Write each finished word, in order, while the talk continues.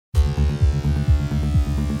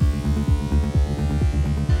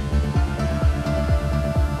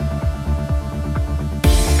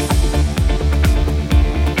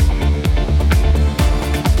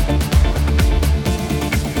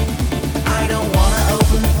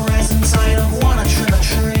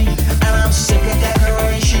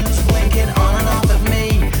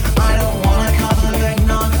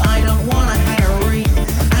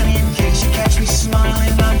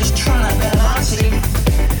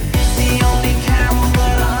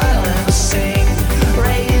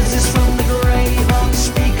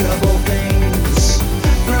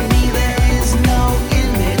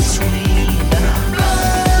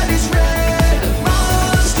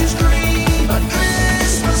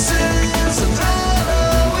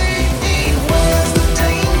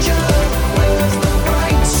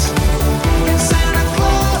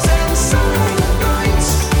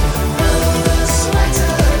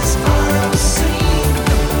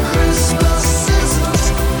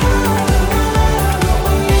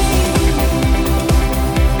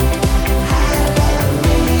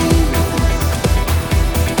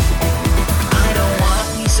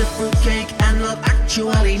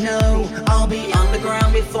know I'll be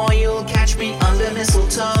underground before you'll catch me under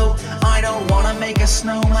mistletoe. I don't wanna make a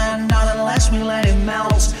snowman, not unless we let him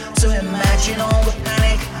melt. So imagine all the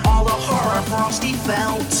panic, all the horror Frosty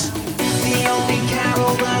felt. The only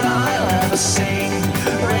carol that I'll ever sing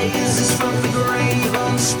raises from the grave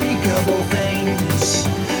unspeakable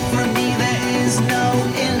things.